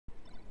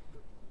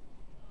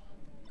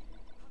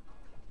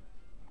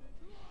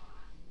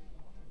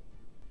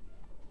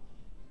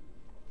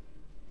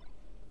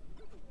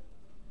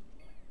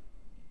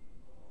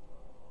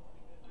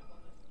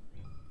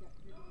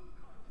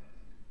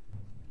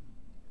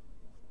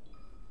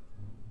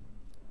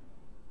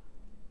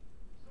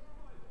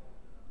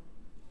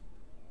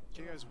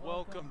guys,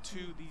 welcome to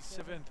the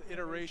 7th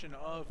iteration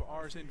of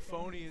our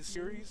Sinfonia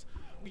series.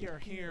 We are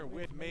here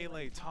with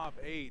Melee Top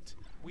 8.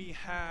 We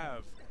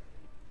have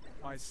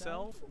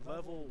myself,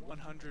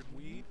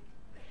 Lv100Weeb.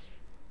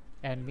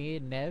 And me,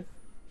 Nev.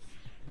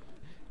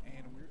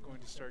 And we're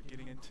going to start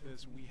getting into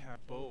this. We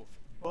have both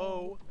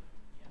Bo,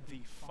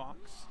 the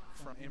Fox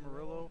from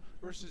Amarillo,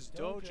 versus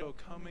Dojo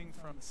coming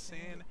from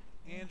San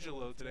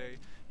Angelo today.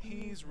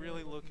 He's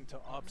really looking to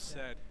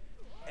upset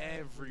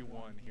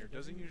everyone here.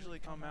 Doesn't usually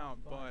come out,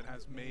 but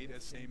has made a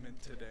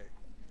statement today.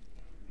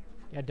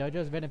 Yeah,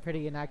 Dojo's been a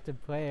pretty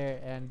inactive player,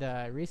 and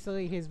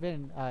recently he's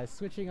been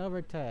switching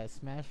over to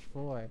Smash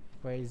 4,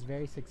 where he's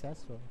very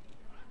successful.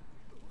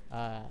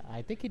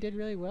 I think he did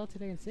really well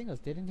today in singles.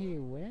 Didn't he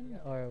win?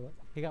 Or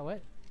he got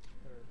what?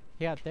 Third.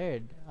 He got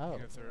third. Oh. He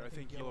got third. I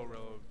think Yellow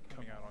Rello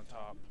coming out on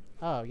top.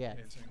 Oh, yeah.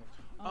 In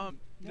singles.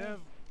 Nev,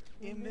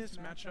 in this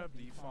matchup,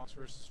 the Fox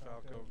versus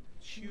Falco,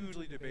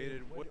 hugely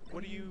debated.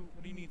 What do you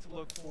need to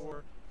look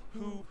for?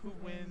 Who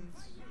wins?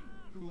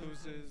 Who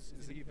loses?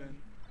 Is it even?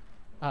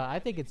 I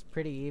think it's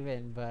pretty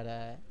even,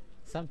 but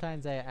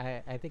sometimes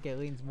I think it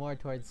leans more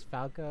towards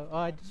Falco.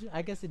 Oh,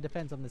 I guess it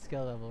depends on the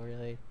skill level,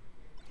 really.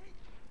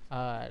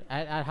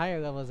 At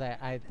higher levels,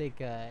 I think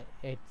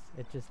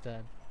it's just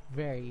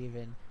very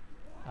even.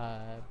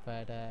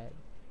 But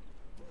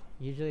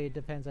usually it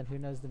depends on who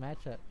knows the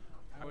matchup.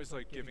 I always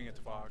like giving it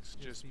to Fox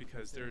just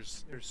because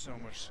there's so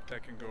much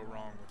that can go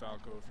wrong with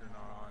Falco if you're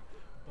not on.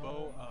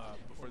 Bo,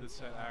 before this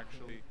set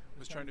actually,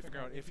 was trying to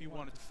figure out if he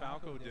wanted to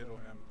Falco diddle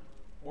him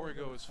or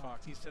go as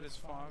Fox. He said his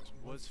Fox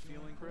was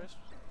feeling crisp,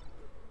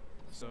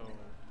 so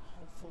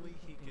hopefully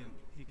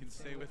he can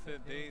stay with it.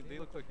 They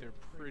look like they're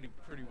pretty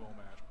well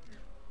matched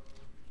here.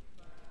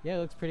 Yeah, it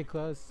looks pretty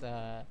close.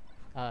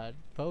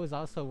 Bo is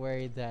also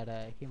worried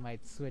that he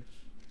might switch,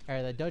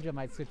 or the Dojo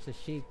might switch to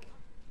Sheik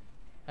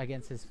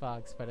against his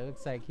Fox, but it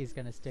looks like he's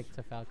gonna stick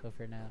to Falco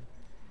for now.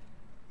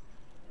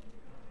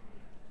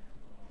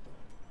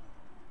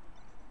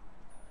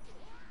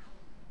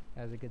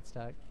 That was a good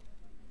stock.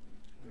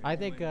 I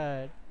think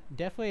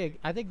definitely,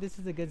 I think this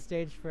is a good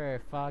stage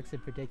for Fox in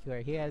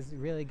particular. He has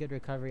really good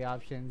recovery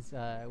options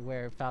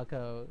where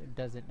Falco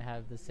doesn't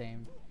have the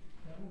same.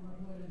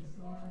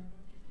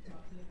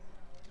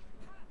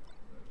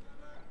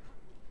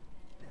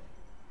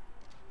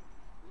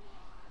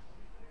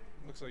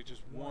 Looks like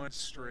just one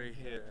stray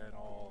hit at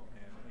all,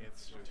 and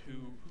it's just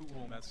who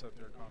will mess up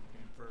their comp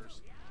game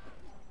first.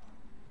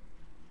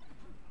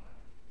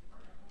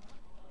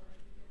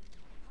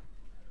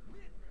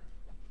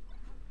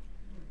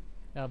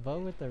 Bo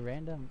with the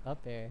random up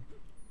air.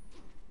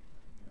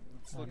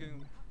 It's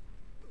looking,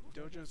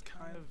 Dojo's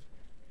kind of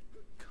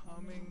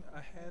coming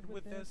ahead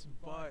with this,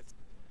 but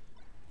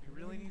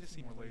we really need to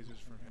see more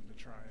lasers from him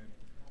to try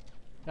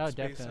and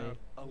space definitely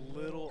out a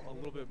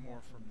little bit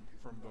more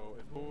from Bo.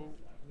 If Bo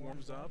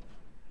warms up,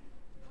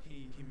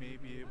 he may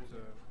be able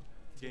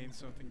to gain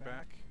something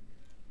back.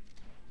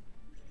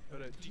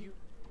 But do you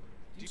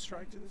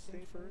strike to the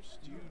stage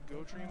first? Do you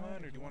go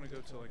Dreamland, or do you want to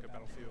go to like a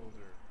Battlefield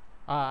or?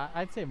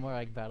 I'd say more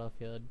like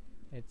Battlefield.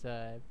 It's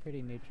a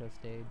pretty neutral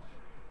stage,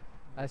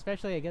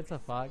 especially against a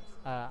Fox.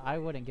 I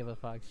wouldn't give a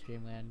Fox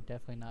Dreamland.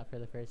 Definitely not for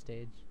the first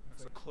stage.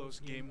 It's a close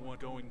game one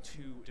going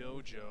to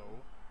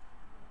Dojo.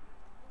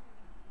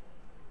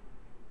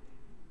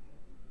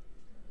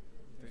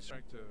 They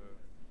strike to.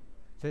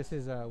 This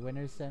is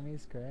winner's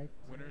semis, correct?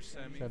 Winner's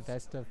semis. So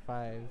best of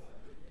 5.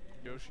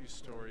 Yoshi's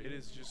story. It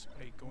is just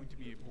going to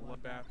be a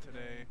bloodbath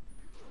today.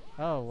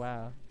 Oh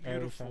wow!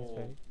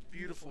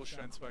 Beautiful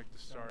Shen spike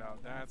to start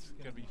out. That's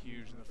gonna be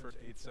huge in the first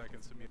 8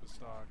 seconds to meet the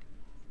stock.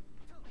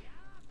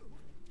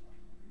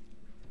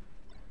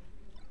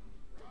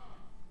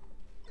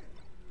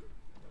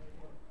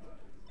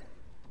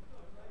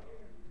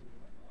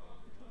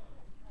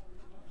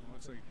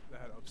 Looks like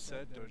that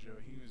upset Dojo.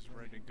 He was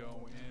ready to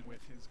go in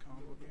with his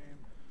combo game.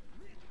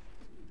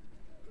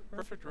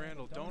 Perfect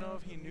Randall. Don't know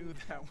if he knew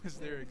that was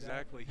there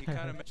exactly. He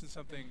kind of mentioned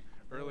something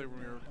earlier when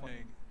we were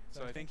playing,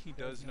 so I think he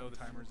does know the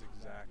timers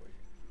exactly.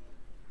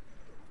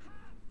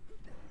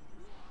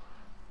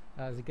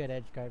 That was a good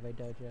edge guard by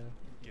Dojo.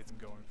 Gets him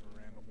going for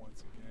Randall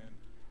once again.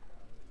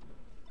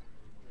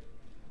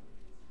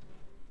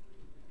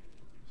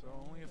 So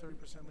only a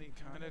 30% lead,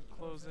 kind of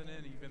closing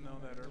in, even though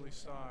that early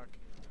stock.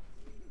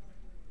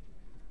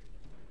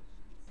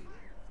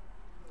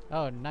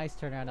 Oh, nice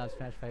turnaround on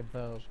smash by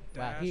Bo.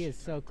 Wow, he is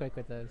so quick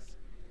with this.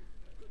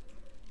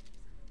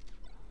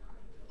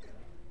 It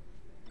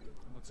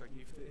looks like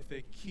if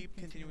they keep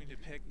continuing to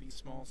pick these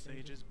small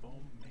stages, Bo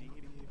may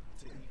be able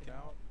to eke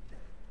out.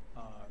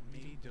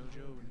 Maybe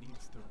Dojo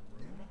needs the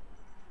room.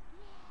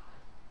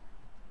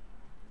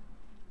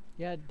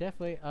 Yeah,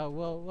 definitely.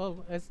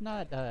 Well, it's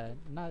not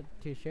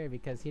too sure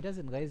because he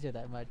doesn't laser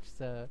that much.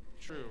 So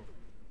true.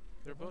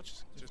 They're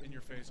both just in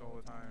your face all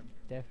the time.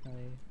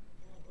 Definitely.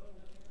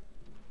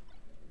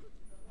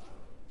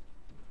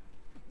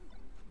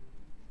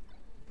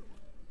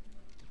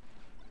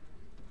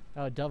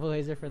 Oh, double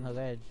laser from the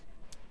ledge.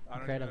 Incredible.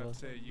 I don't even have to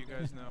say, you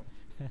guys know.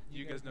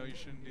 You guys know you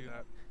shouldn't do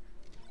that.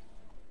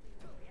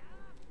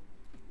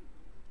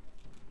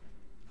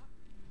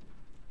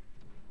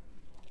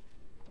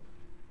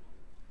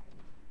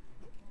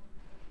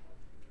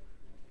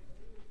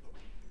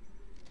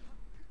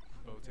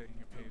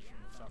 taking a page from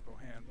the Falco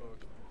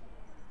handbook.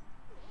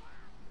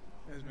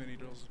 As many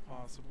drills as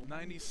possible.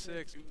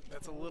 96,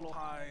 that's a little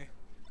high.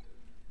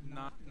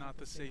 Not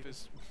the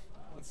safest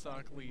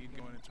one-stock lead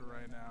going into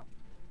right now.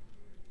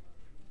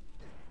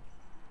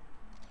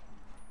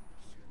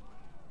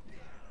 Ooh,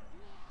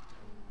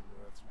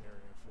 that's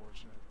very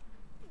unfortunate.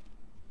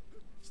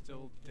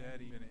 Still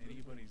dead even in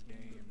anybody's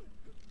game.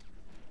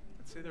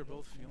 I'd say they're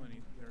both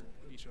feeling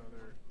each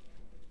other.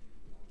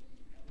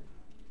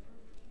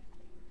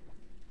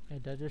 Yeah,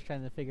 Dojo's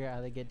trying to figure out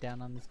how to get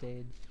down on the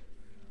stage.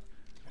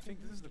 I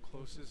think this is the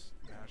closest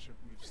matchup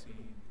we've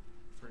seen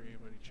for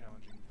anybody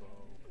challenging Bo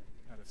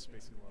at a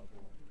spacey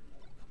level.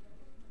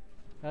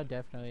 Oh,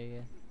 definitely,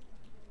 yeah.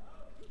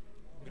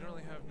 We don't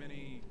really have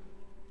many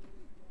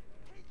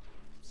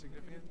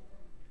significant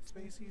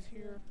spaceys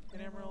here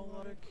in Emerald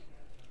Ludwig.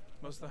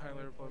 Most of the high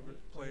level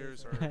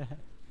players are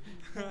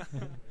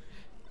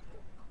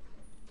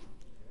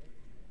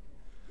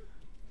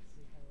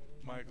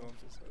Michael, I'm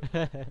so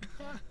sorry.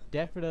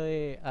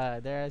 Definitely,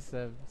 there are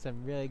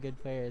some really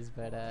good players,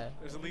 but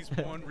there's at least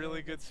one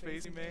really good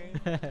spacey main.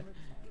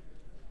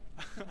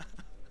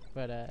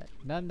 But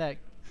none that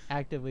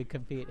actively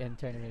compete in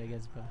tournament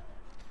against Bo.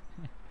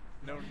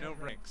 No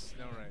ranks.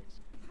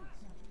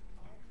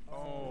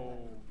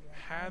 Oh,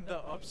 had the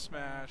up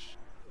smash.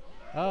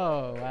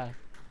 Oh, wow.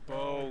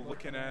 Bo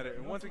looking at it,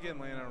 and once again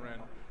laying on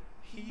Randall.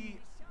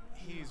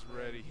 He's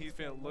ready. He's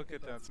gonna look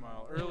at that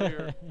smile.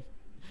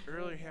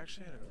 Earlier he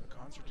actually had a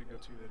concert to go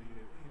to that he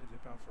had to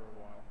dip out for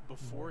a while.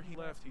 Before he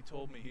left, he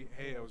told me,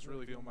 hey, I was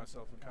really feeling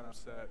myself and kind of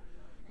upset.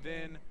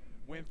 Then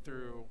went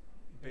through,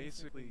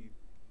 basically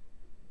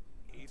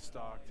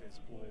 8-stocked his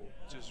pool,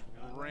 just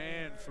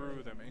ran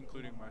through them,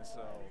 including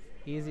myself.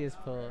 Easiest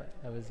pull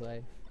of his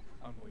life.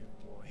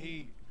 Unbelievable.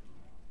 I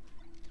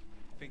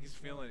think he's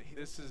feeling it.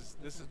 This is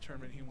a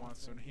tournament he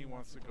wants to, and he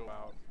wants to go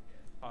out,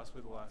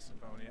 possibly the last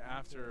Sinfonia,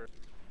 after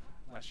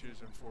last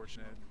year's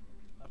unfortunate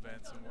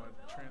events and what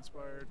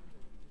transpired.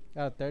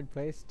 Oh, third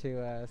place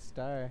to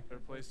Star.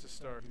 Third place to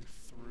Star, who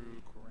threw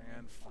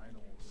grand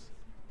finals,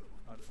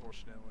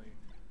 unfortunately.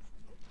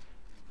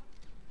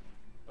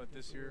 But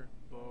this year,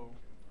 Bo,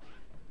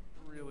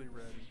 really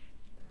ready,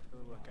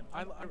 really looking.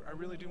 I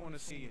really do want to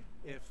see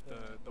if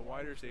the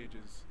wider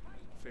stages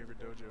favor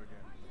Dojo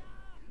again.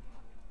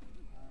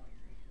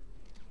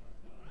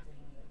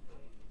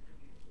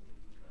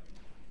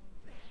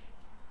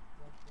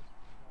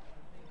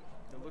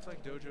 It looks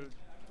like Dojo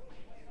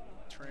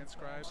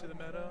transcribes to the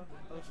meta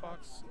of the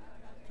Fox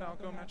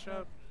Falco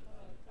matchup,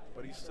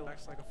 but he still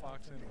acts like a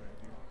Fox anyway,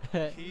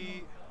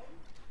 dude.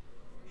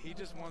 he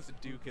just wants to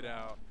duke it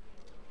out.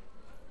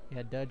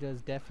 Yeah,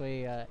 Dojo's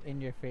definitely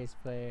in-your-face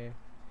player.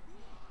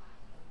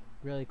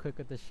 Really quick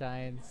with the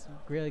shines.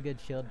 Really good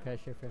shield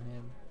pressure from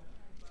him.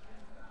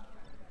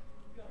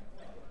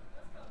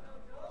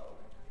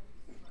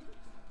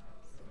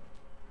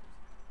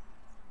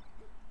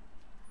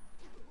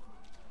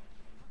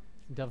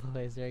 Double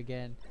laser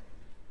again.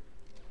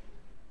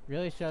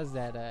 Really shows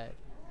that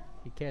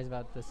he cares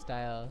about the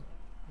style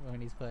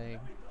when he's playing.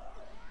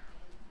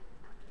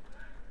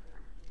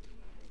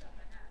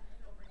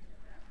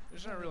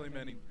 There's not really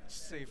many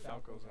safe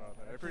Falcos out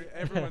there.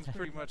 Everyone's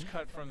pretty much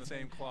cut from the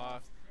same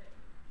cloth.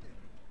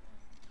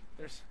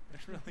 There's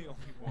really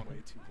only one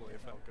way to play a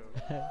Falco.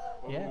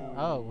 Yeah. Ooh,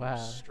 Oh, wow.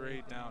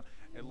 Straight down.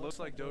 It looks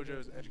like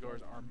Dojo's edge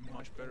guards are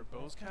much better.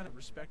 Bo's kind of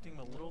respecting him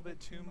a little bit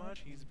too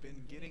much. He's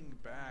been getting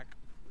back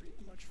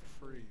pretty much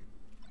for free.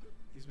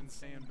 He's been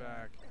staying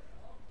back.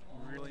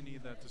 We really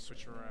need that to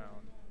switch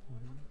around.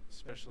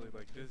 Especially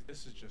like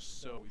this is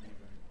just so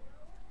even.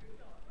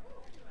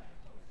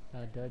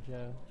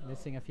 Dojo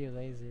missing a few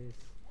lasers.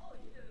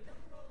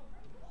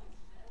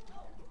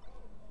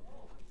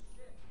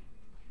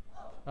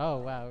 Oh,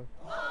 wow.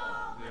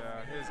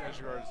 Yeah, his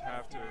edge guards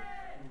have to. Ooh.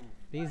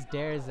 These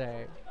dares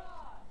are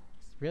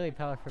really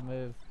powerful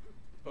move.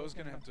 Bo's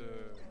gonna have to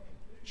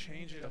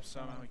change it up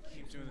somehow. He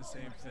keeps doing the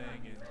same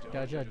thing, and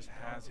Dojo Dojo just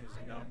has his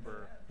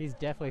number. He's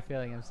definitely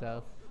feeling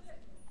himself.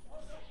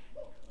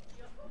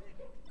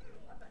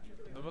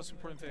 The most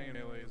important thing in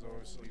Melee is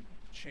obviously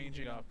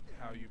changing up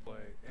how you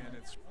play, and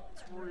it's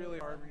really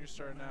hard when you're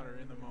starting out or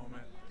in the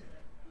moment.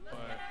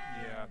 But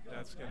yeah,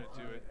 that's gonna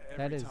do it every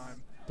That is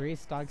time. 3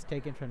 stocks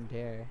taken from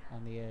Dare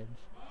on the edge.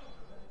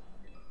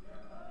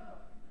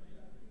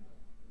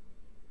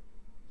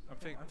 I'm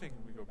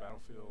thinking we go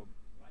Battlefield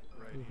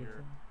right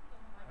here.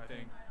 I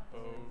think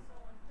Bo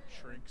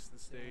shrinks the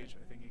stage.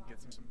 I think he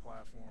gets him some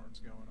platforms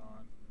going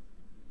on.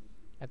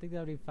 I think that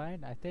would be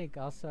fine. I think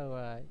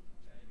also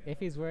if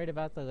he's worried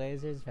about the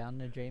lasers,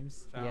 Fountain of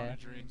Dreams. Fountain Yeah, of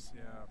Dreams,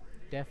 yeah.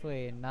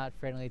 definitely not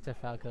friendly to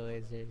Falco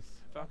lasers.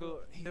 Falco,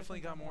 he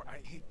definitely got more. I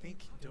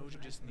think Dojo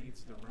just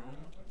needs the room.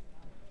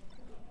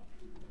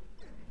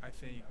 I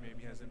think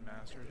maybe hasn't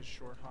mastered his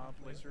short hop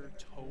laser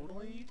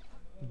totally.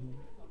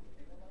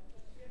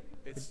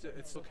 It's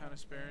still kind of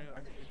sparing.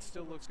 It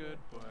still looks good,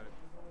 but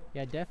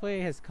Yeah,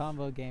 definitely his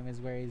combo game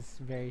is where he's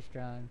very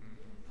strong.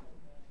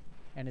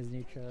 And his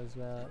neutral as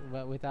well,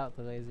 but without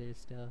the lasers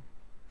still.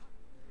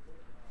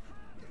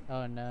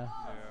 Oh no.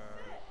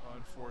 yeah.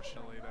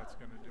 Unfortunately, that's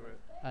going to do it.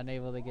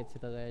 Unable to get to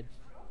the ledge.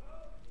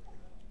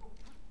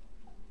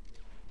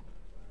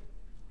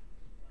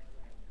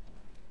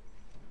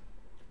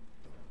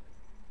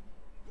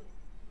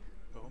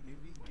 Bo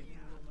maybe getting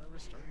a little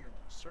nervous,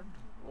 starting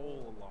to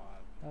roll a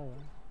lot. Oh,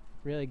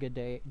 really good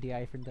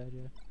DI from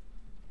Dojo.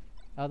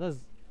 Oh, those.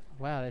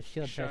 Wow, that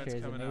shield Shots pressure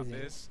is coming out.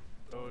 amazing. This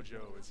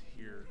Dojo is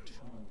here to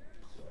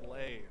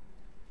play.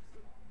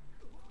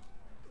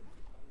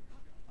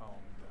 Oh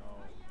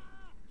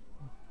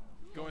no.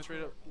 Going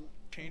straight up,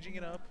 changing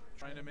it up,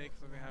 trying to make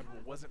something happen,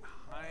 but wasn't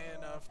high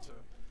enough to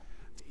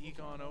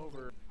eke on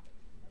over.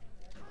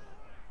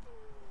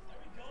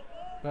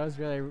 But I was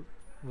really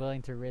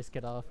willing to risk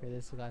it all for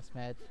this last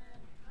match.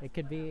 It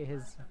could be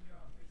his.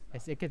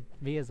 It could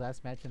be his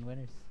last match in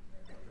winners.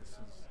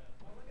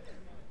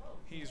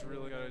 He's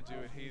really got to do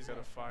it. He's got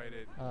to fight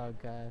it. Oh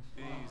gosh.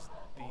 These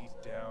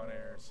down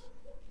airs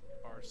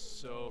are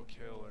so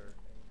killer.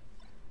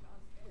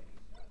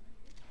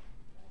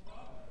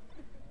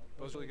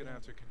 Bo's really gonna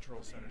have to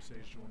control center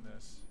stage to win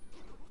this.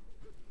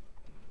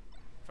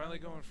 Finally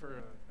going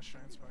for a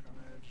shine spike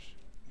on edge,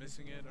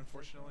 missing it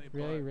unfortunately.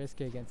 Really but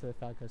risky against the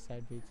Falco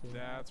side B too.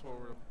 That's what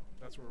we're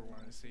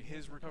wanting to see.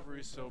 His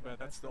recovery is so bad.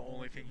 That's the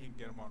only thing he can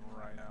get him on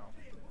right now.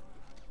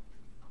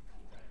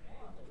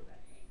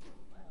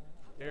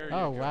 There you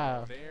go.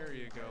 Wow. There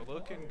you go.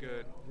 Looking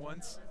good.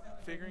 Once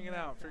figuring it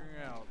out.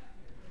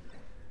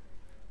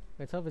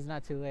 Let's hope it's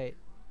not too late.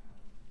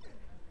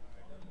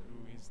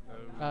 Ooh,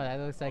 Oh, that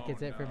looks like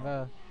it's it for no.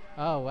 Bo.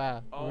 Oh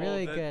wow, Oh,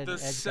 really good. The edge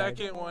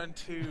second one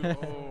too.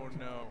 Oh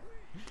no.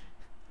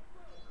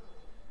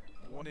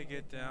 One to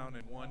get down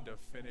and one to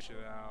finish it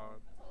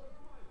out.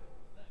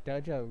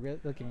 guard.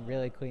 Dojo looking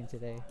really clean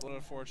today. A little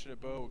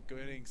unfortunate, Bo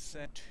getting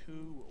sent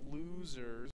 2 losers.